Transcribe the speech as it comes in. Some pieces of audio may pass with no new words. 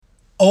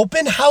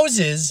Open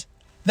houses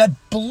that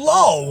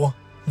blow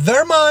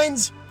their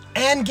minds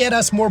and get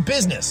us more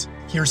business.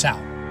 Here's how.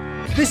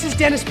 This is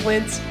Dennis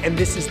Plintz, and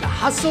this is the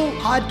Hustle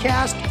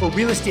Podcast for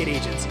real estate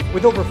agents.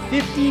 With over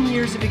 15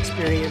 years of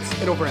experience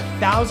and over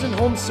 1,000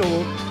 homes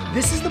sold,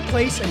 this is the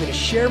place I'm going to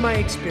share my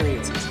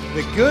experiences.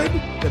 The good,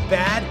 the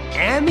bad,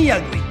 and the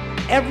ugly.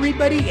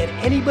 Everybody and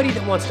anybody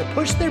that wants to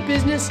push their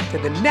business to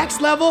the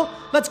next level,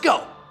 let's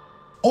go.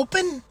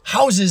 Open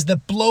houses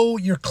that blow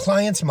your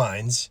clients'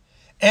 minds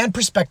and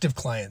prospective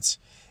clients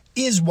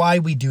is why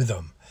we do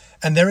them.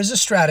 And there is a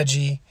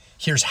strategy.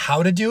 Here's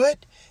how to do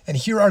it. And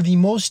here are the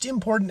most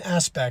important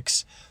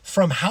aspects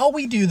from how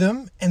we do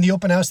them and the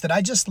open house that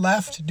I just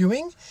left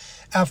doing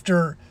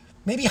after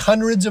maybe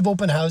hundreds of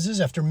open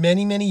houses, after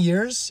many, many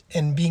years,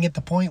 and being at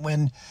the point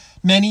when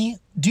many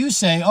do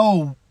say,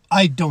 oh,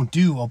 I don't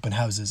do open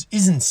houses,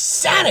 is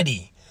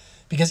insanity,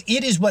 because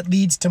it is what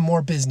leads to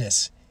more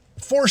business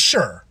for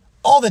sure,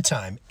 all the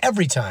time,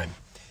 every time.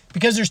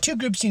 Because there's two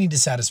groups you need to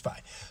satisfy.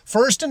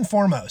 First and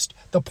foremost,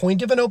 the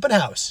point of an open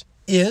house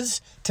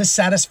is to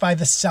satisfy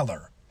the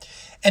seller.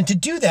 And to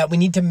do that, we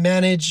need to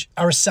manage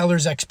our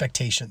seller's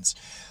expectations.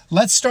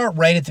 Let's start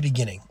right at the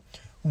beginning.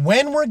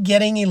 When we're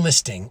getting a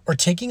listing or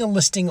taking a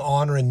listing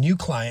on or a new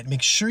client,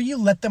 make sure you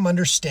let them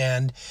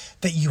understand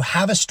that you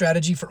have a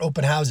strategy for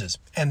open houses.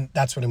 And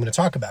that's what I'm going to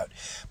talk about.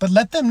 But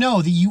let them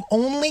know that you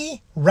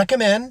only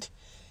recommend,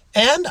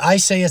 and I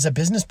say as a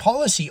business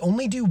policy,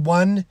 only do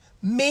one,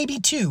 maybe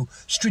two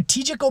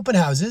strategic open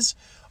houses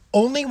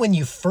only when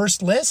you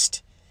first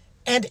list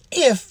and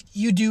if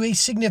you do a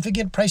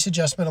significant price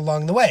adjustment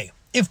along the way,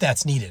 if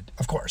that's needed,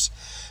 of course.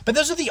 But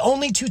those are the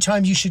only two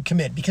times you should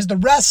commit, because the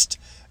rest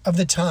of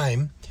the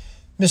time,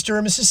 Mr.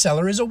 or Mrs.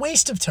 Seller, is a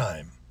waste of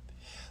time.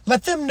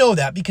 Let them know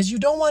that, because you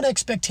don't want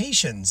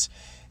expectations,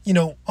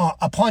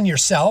 upon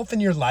yourself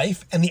and your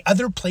life and the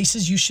other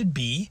places you should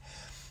be.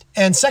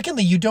 And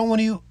secondly, you don't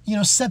want to,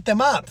 set them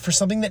up for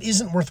something that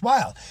isn't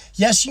worthwhile.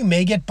 Yes, you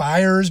may get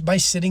buyers by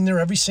sitting there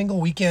every single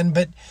weekend,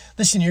 but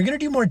listen, you're going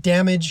to do more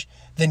damage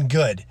than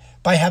good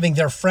by having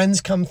their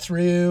friends come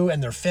through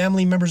and their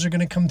family members are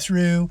going to come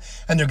through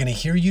and they're going to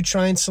hear you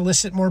try and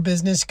solicit more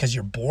business because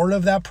you're bored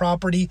of that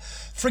property.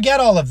 Forget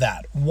all of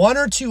that. One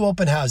or two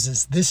open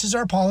houses. This is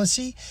our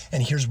policy,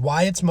 and here's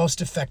why it's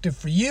most effective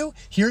for you.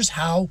 Here's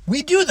how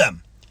we do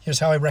them. Here's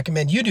how I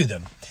recommend you do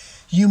them.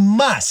 You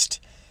must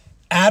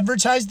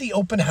advertise the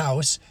open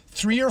house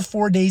 3 or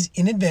 4 days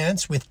in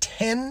advance with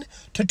 10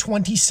 to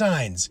 20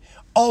 signs.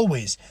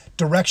 Always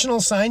directional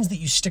signs that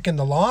you stick in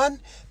the lawn,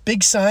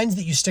 big signs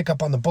that you stick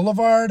up on the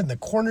boulevard and the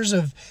corners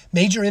of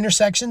major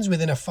intersections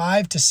within a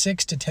 5 to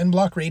 6 to 10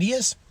 block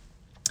radius,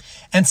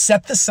 and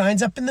set the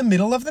signs up in the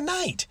middle of the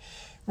night.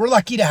 We're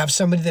lucky to have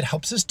somebody that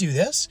helps us do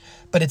this,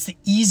 but it's the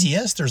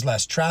easiest. There's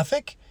less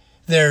traffic.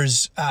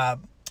 There's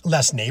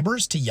less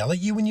neighbors to yell at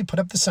you when you put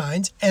up the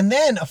signs. And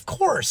then, of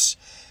course,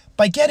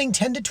 by getting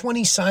 10 to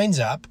 20 signs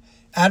up,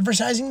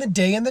 advertising the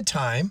day and the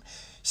time,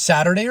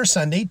 Saturday or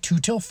Sunday, 2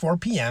 till 4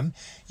 p.m.,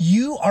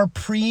 you are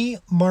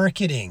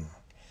pre-marketing.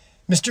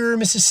 Mr. or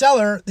Mrs.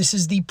 Seller, this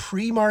is the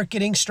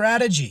pre-marketing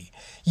strategy.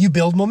 You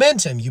build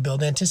momentum, you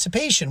build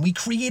anticipation, we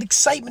create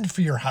excitement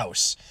for your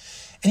house.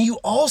 And you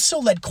also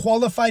let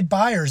qualified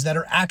buyers that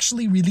are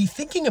actually really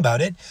thinking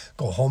about it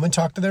go home and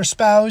talk to their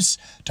spouse,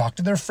 talk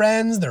to their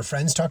friends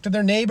talk to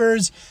their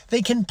neighbors.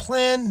 They can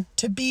plan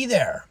to be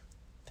there.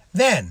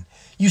 Then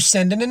you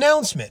send an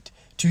announcement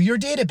to your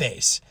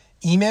database,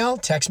 email,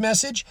 text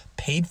message,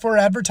 paid for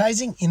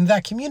advertising in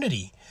that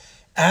community.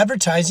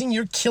 Advertising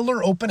your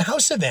killer open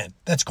house event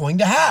that's going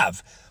to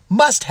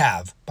must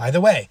have, by the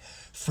way,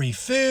 free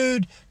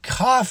food,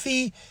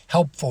 coffee,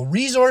 helpful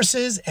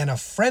resources, and a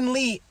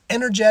friendly,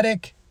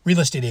 energetic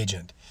real estate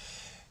agent.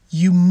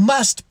 You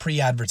must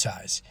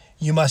pre-advertise.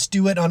 You must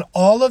do it on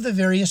all of the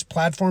various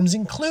platforms,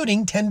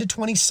 including 10 to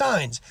 20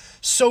 signs,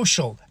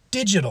 social,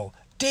 digital,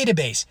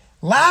 database.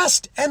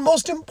 Last and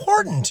most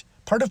important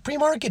part of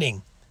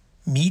pre-marketing,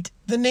 meet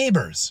the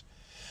neighbors.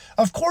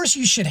 Of course,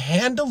 you should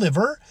hand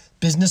deliver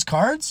business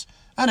cards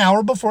an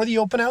hour before the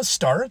open house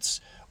starts,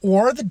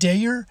 or the day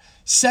you're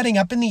setting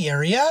up in the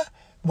area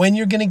when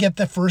you're going to get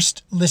the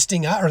first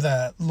listing up, or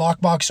the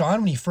lockbox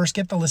on when you first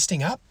get the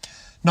listing up.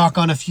 Knock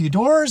on a few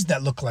doors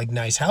that look like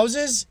nice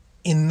houses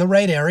in the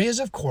right areas,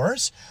 of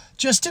course,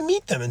 just to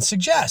meet them and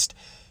suggest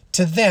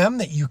to them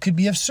that you could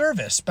be of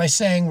service by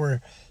saying, we're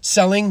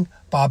selling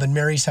Bob and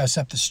Mary's house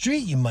up the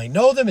street. You might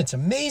know them. It's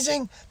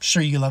amazing. I'm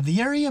sure you love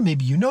the area.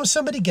 Maybe you know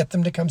somebody. Get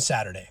them to come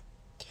Saturday.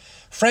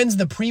 Friends,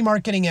 the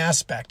pre-marketing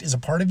aspect is a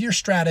part of your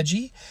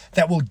strategy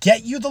that will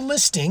get you the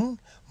listing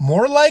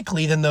more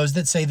likely than those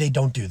that say they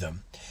don't do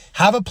them.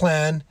 Have a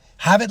plan,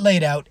 have it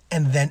laid out,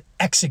 and then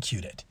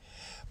execute it.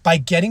 By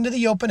getting to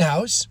the open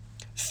house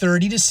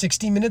 30 to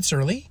 60 minutes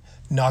early,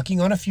 knocking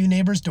on a few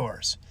neighbors'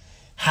 doors.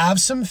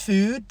 Have some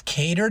food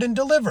catered and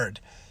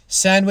delivered.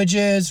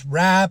 Sandwiches,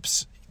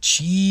 wraps,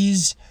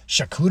 cheese,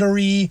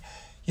 charcuterie,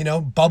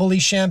 bubbly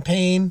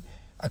champagne,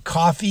 a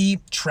coffee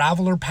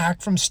traveler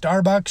pack from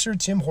Starbucks or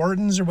Tim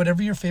Hortons or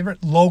whatever your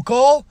favorite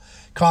local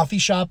coffee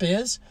shop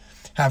is.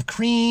 Have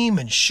cream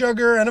and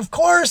sugar and, of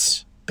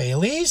course,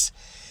 Bailey's,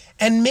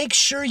 and make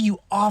sure you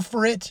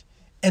offer it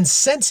and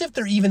sense if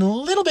they're even a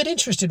little bit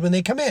interested when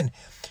they come in.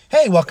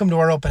 Hey, welcome to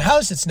our open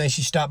house. It's nice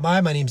you stopped by.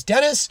 My name's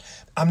Dennis.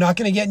 I'm not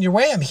going to get in your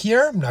way. I'm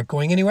here. I'm not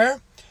going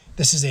anywhere.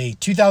 This is a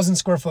 2,000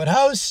 square foot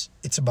house.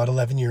 It's about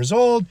 11 years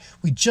old.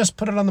 We just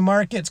put it on the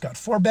market. It's got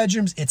 4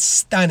 bedrooms. It's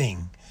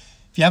stunning.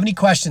 If you have any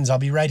questions, I'll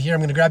be right here. I'm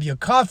going to grab you a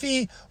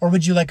coffee, or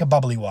would you like a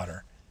bubbly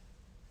water?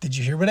 Did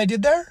you hear what I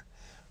did there?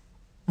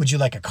 Would you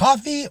like a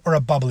coffee or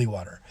a bubbly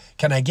water?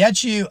 Can I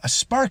get you a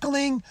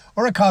sparkling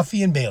or a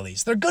coffee and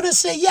Bailey's? They're going to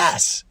say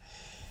yes.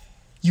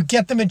 You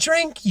get them a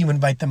drink, you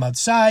invite them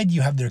outside,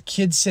 you have their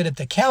kids sit at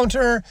the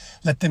counter,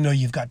 let them know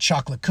you've got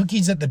chocolate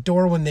cookies at the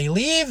door when they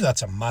leave.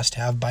 That's a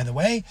must-have, by the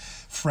way.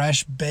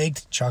 Fresh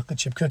baked chocolate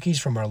chip cookies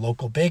from our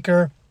local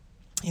baker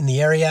in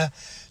the area,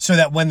 so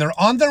that when they're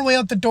on their way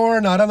out the door,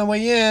 not on the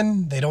way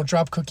in, they don't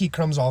drop cookie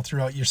crumbs all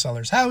throughout your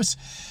seller's house.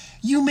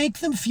 You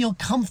make them feel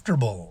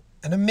comfortable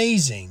and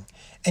amazing,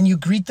 and you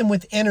greet them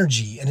with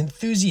energy and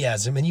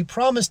enthusiasm, and you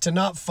promise to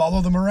not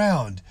follow them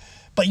around.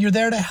 But you're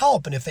there to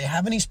help, and if they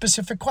have any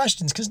specific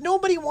questions, because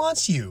nobody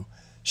wants you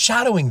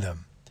shadowing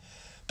them.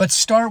 But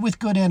start with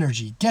good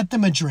energy. Get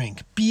them a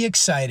drink. Be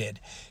excited.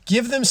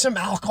 Give them some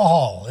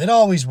alcohol. It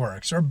always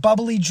works. Or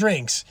bubbly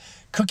drinks.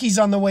 Cookies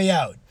on the way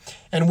out.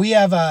 And we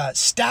have a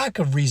stack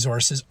of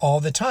resources all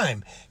the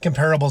time.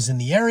 Comparables in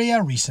the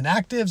area, recent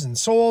actives and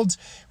solds.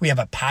 We have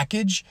a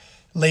package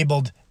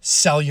labeled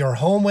Sell Your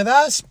Home with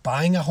Us,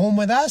 Buying a Home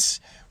with Us.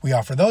 We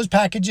offer those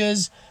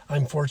packages.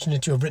 I'm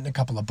fortunate to have written a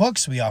couple of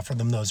books. We offer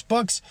them those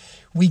books.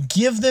 We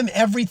give them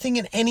everything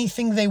and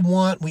anything they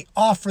want. We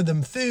offer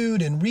them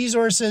food and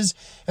resources.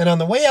 And on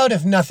the way out,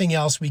 if nothing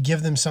else, we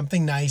give them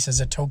something nice as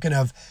a token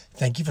of,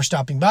 thank you for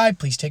stopping by.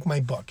 Please take my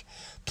book.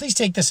 Please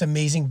take this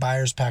amazing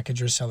buyer's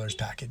package or seller's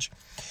package.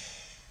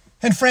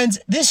 And friends,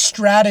 this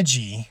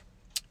strategy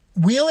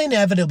will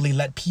inevitably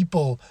let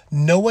people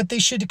know what they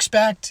should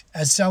expect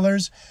as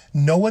sellers,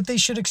 know what they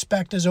should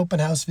expect as open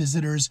house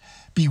visitors,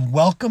 be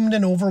welcomed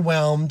and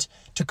overwhelmed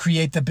to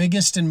create the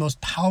biggest and most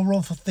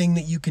powerful thing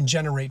that you can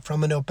generate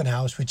from an open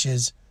house, which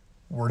is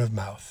word of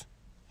mouth.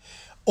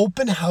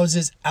 Open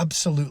houses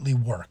absolutely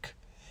work.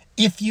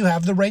 If you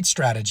have the right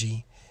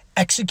strategy,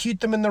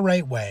 execute them in the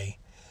right way,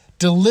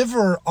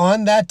 deliver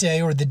on that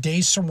day or the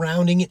days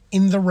surrounding it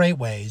in the right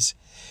ways,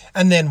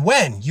 and then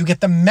when you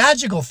get the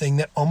magical thing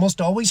that almost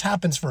always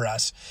happens for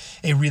us,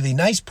 a really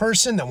nice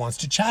person that wants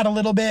to chat a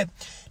little bit,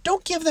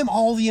 don't give them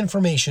all the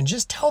information.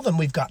 Just tell them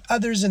we've got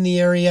others in the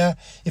area.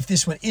 If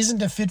this one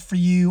isn't a fit for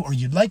you, or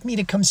you'd like me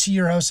to come see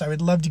your house, I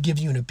would love to give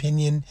you an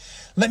opinion.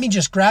 Let me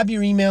just grab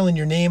your email and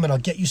your name and I'll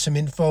get you some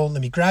info.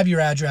 Let me grab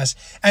your address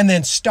and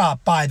then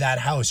stop by that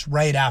house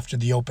right after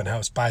the open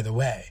house, by the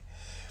way.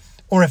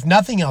 Or if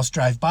nothing else,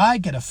 drive by,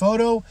 get a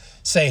photo,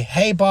 say,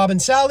 hey, Bob and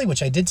Sally,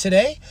 which I did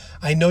today.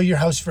 I know your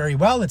house very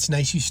well. It's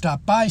nice you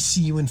stopped by.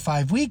 See you in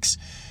 5 weeks.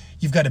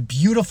 You've got a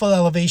beautiful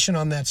elevation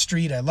on that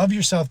street. I love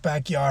your south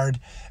backyard.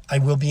 I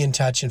will be in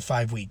touch in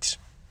 5 weeks.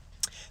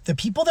 The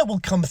people that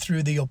will come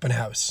through the open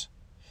house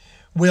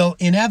will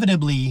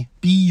inevitably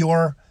be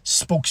your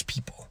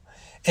spokespeople.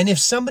 And if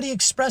somebody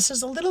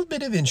expresses a little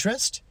bit of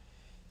interest,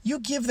 you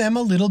give them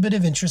a little bit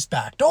of interest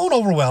back. Don't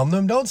overwhelm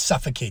them. Don't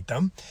suffocate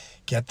them.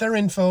 Get their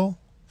info,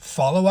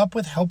 follow up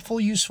with helpful,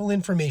 useful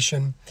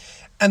information.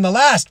 And the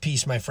last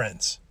piece, my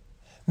friends,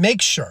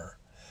 make sure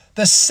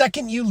the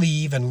second you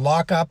leave and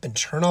lock up and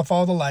turn off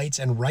all the lights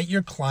and write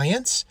your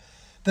clients,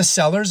 the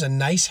sellers, a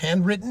nice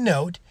handwritten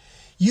note,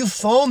 you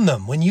phone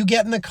them when you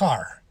get in the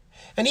car.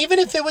 And even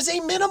if it was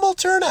a minimal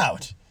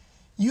turnout,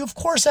 you of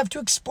course have to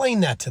explain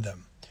that to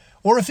them.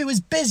 Or if it was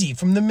busy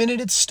from the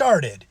minute it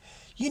started,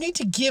 you need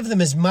to give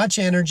them as much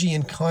energy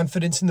and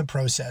confidence in the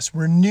process.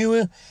 We're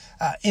new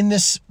in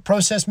this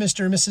process,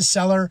 Mr. and Mrs.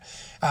 Seller.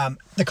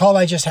 The call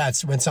I just had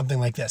went something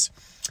like this.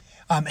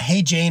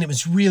 Hey, Jane, it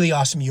was really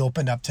awesome you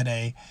opened up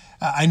today.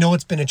 I know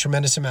it's been a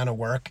tremendous amount of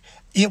work.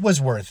 It was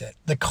worth it.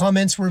 The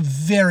comments were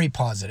very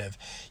positive.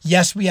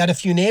 Yes, we had a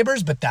few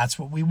neighbors, but that's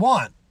what we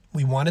want.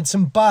 We wanted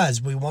some buzz.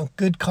 We want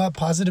good,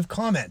 positive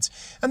comments.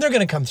 And they're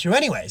going to come through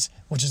anyways,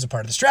 which is a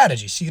part of the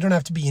strategy. So you don't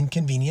have to be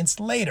inconvenienced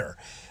later.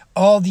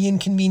 All the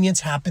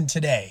inconvenience happened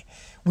today.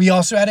 We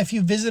also had a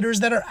few visitors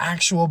that are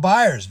actual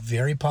buyers.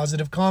 Very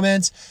positive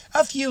comments,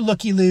 a few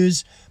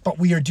looky-loos, but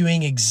we are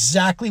doing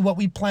exactly what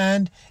we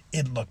planned.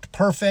 It looked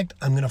perfect.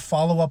 I'm going to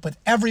follow up with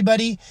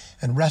everybody,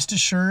 and rest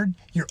assured,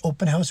 your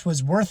open house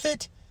was worth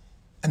it,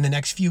 and the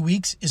next few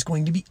weeks is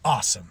going to be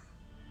awesome.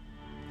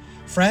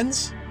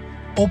 Friends,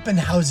 open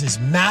houses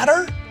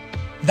matter.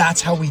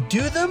 That's how we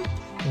do them.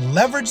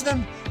 Leverage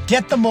them,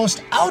 get the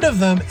most out of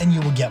them, and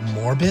you will get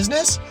more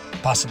business,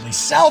 possibly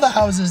sell the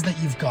houses that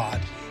you've got,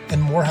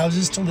 and more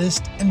houses to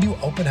list and do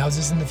open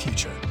houses in the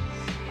future.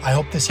 I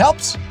hope this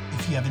helps.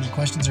 If you have any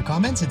questions or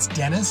comments, it's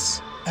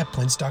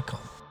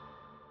Dennis@Plintz.com.